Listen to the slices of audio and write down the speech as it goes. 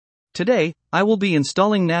Today, I will be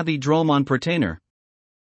installing Navidrome on Portainer.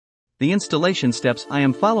 The installation steps I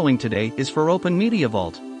am following today is for Open Media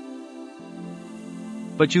Vault.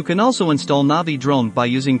 But you can also install Navidrome by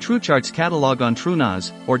using TrueChart's catalog on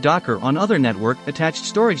TrueNAS, or Docker on other network-attached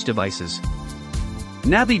storage devices.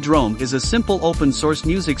 Navidrome is a simple open-source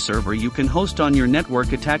music server you can host on your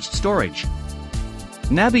network-attached storage.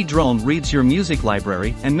 Navidrome reads your music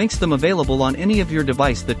library and makes them available on any of your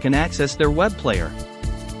device that can access their web player.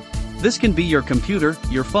 This can be your computer,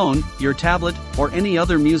 your phone, your tablet, or any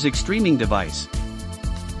other music streaming device.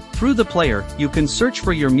 Through the player, you can search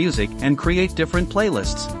for your music and create different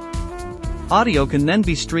playlists. Audio can then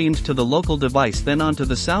be streamed to the local device, then onto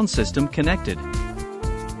the sound system connected.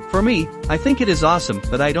 For me, I think it is awesome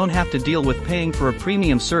that I don't have to deal with paying for a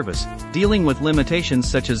premium service, dealing with limitations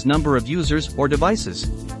such as number of users or devices.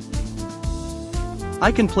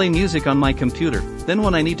 I can play music on my computer, then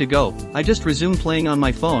when I need to go, I just resume playing on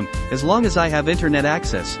my phone, as long as I have internet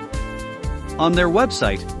access. On their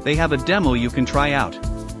website, they have a demo you can try out.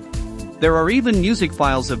 There are even music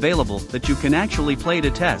files available that you can actually play to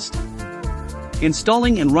test.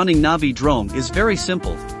 Installing and running Navidrome is very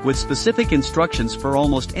simple, with specific instructions for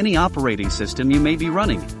almost any operating system you may be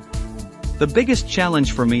running. The biggest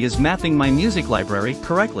challenge for me is mapping my music library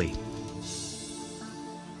correctly.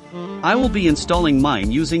 I will be installing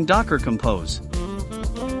mine using Docker Compose.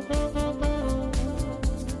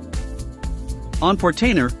 On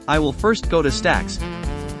Portainer, I will first go to Stacks,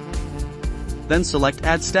 then select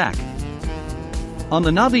Add Stack. On the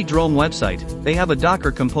Navidrome website, they have a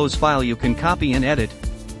Docker Compose file you can copy and edit.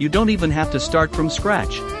 You don't even have to start from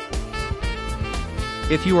scratch.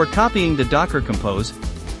 If you are copying the Docker Compose,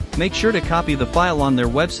 make sure to copy the file on their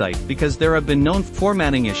website because there have been known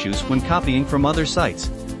formatting issues when copying from other sites.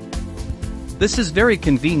 This is very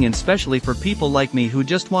convenient, especially for people like me who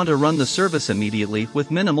just want to run the service immediately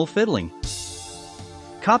with minimal fiddling.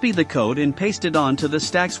 Copy the code and paste it onto the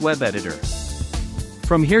Stacks web editor.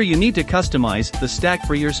 From here you need to customize the stack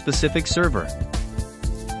for your specific server.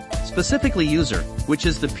 Specifically user, which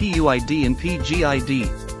is the PUID and PGID.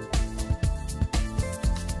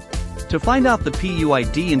 To find out the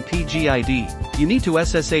PUID and PGID, you need to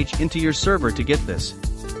SSH into your server to get this.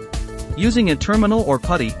 Using a terminal or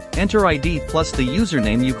PuTTY, enter ID plus the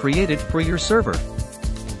username you created for your server.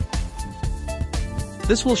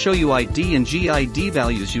 This will show you ID and GID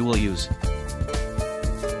values you will use.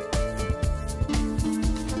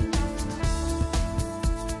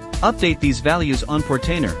 Update these values on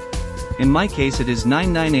Portainer. In my case it is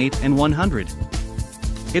 998 and 100.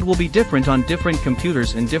 It will be different on different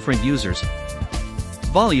computers and different users.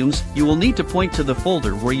 Volumes, you will need to point to the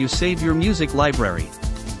folder where you save your music library.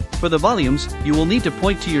 For the volumes, you will need to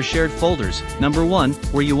point to your shared folders, number 1,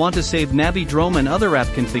 where you want to save Navidrome and other app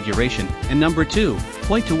configuration, and number 2,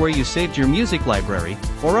 point to where you saved your music library,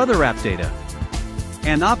 or other app data.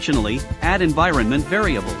 And optionally, add environment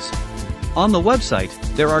variables. On the website,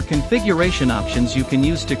 there are configuration options you can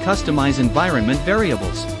use to customize environment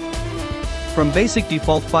variables. From basic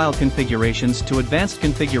default file configurations to advanced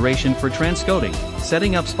configuration for transcoding,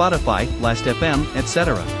 setting up Spotify, Last.fm,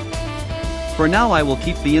 etc. For now I will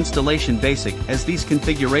keep the installation basic as these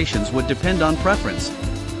configurations would depend on preference.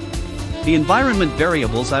 The environment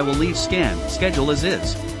variables I will leave scan, schedule as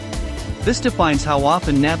is. This defines how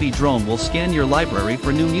often Navidrome will scan your library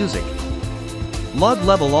for new music. Log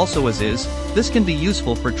level also as is, this can be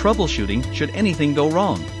useful for troubleshooting should anything go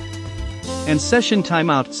wrong. And session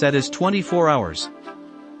timeout set as 24 hours.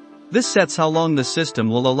 This sets how long the system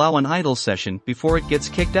will allow an idle session before it gets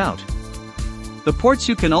kicked out. The ports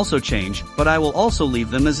you can also change, but I will also leave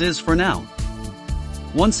them as is for now.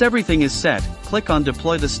 Once everything is set, click on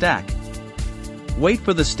Deploy the stack. Wait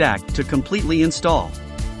for the stack to completely install.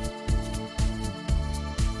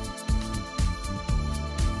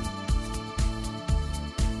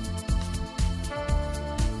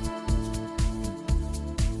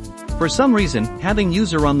 For some reason, having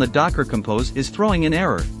user on the Docker Compose is throwing an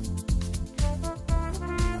error.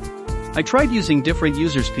 I tried using different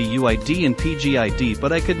users' PUID and PGID,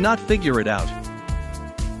 but I could not figure it out.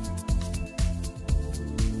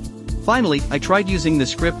 Finally, I tried using the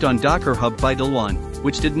script on Docker Hub by deluan,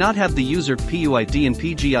 which did not have the user PUID and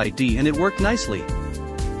PGID, and it worked nicely.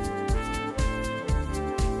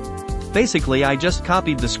 Basically, I just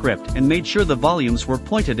copied the script and made sure the volumes were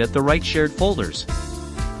pointed at the right shared folders.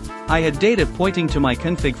 I had data pointing to my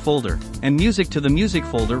config folder, and music to the music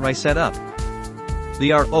folder I set up.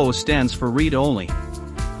 The RO stands for read only.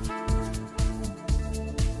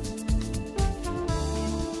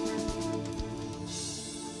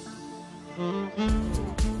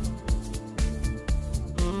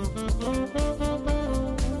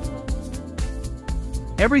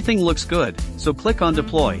 Everything looks good, so click on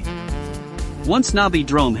Deploy. Once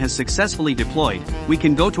Navidrome has successfully deployed, we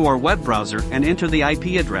can go to our web browser and enter the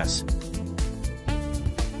IP address.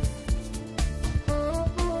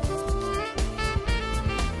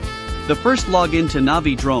 The first login to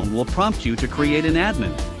Navidrome will prompt you to create an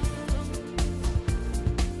admin.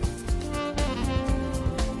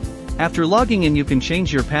 After logging in, you can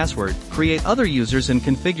change your password, create other users and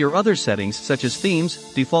configure other settings such as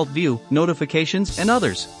themes, default view, notifications and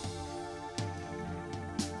others.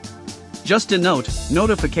 Just a note,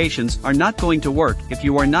 notifications are not going to work if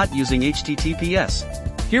you are not using HTTPS.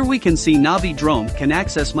 Here we can see Navidrome can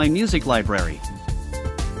access my music library.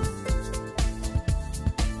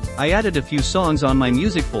 I added a few songs on my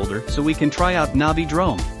music folder so we can try out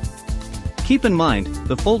Navidrome. Keep in mind,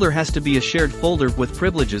 the folder has to be a shared folder with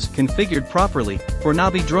privileges configured properly for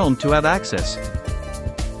Navidrome to have access.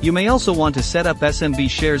 You may also want to set up SMB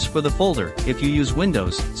shares for the folder if you use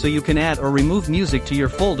Windows, so you can add or remove music to your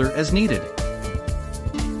folder as needed.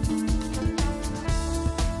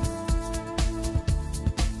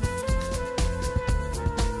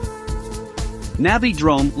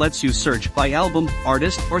 Navidrome lets you search by album,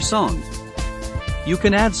 artist, or song. You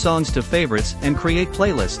can add songs to favorites and create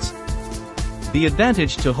playlists. The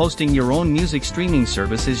advantage to hosting your own music streaming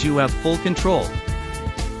service is you have full control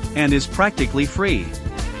and is practically free.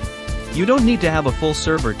 You don't need to have a full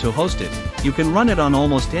server to host it, you can run it on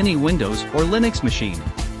almost any Windows or Linux machine.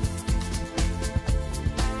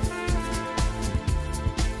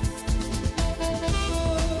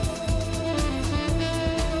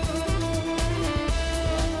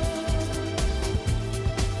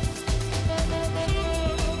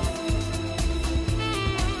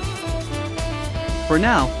 For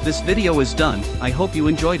now, this video is done. I hope you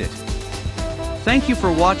enjoyed it. Thank you for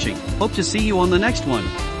watching, hope to see you on the next one.